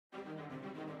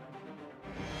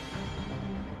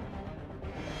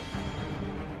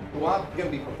well, I'm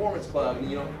going to be Performance Club, and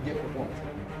you don't get Performance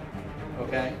Club.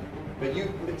 Okay? But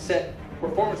you set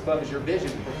Performance Club as your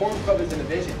vision. Performance Club isn't a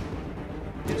vision.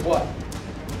 It's what?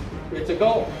 It's a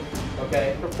goal.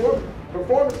 Okay?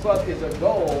 Performance Club is a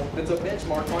goal that's a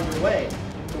benchmark on your way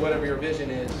to whatever your vision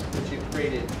is that you've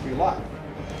created for your life.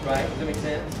 Right? Does that make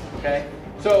sense? Okay?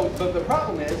 So the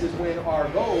problem is when our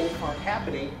goals aren't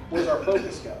happening, where's our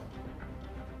focus go?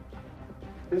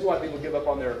 This is why people give up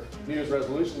on their New Year's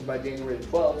resolutions by January the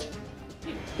 12th.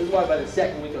 This is why by the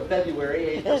second week of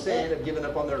February, 8% have given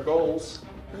up on their goals.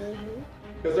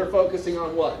 Because they're focusing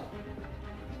on what?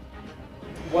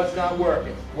 What's not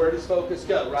working? Where does focus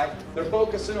go, right? They're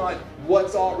focusing on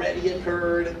what's already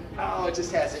occurred. Oh, it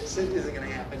just hasn't. It isn't going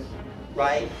to happen,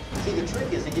 right? See, the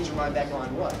trick is to get your mind back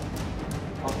on what?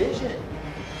 On vision.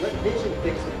 Let vision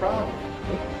fix the problem.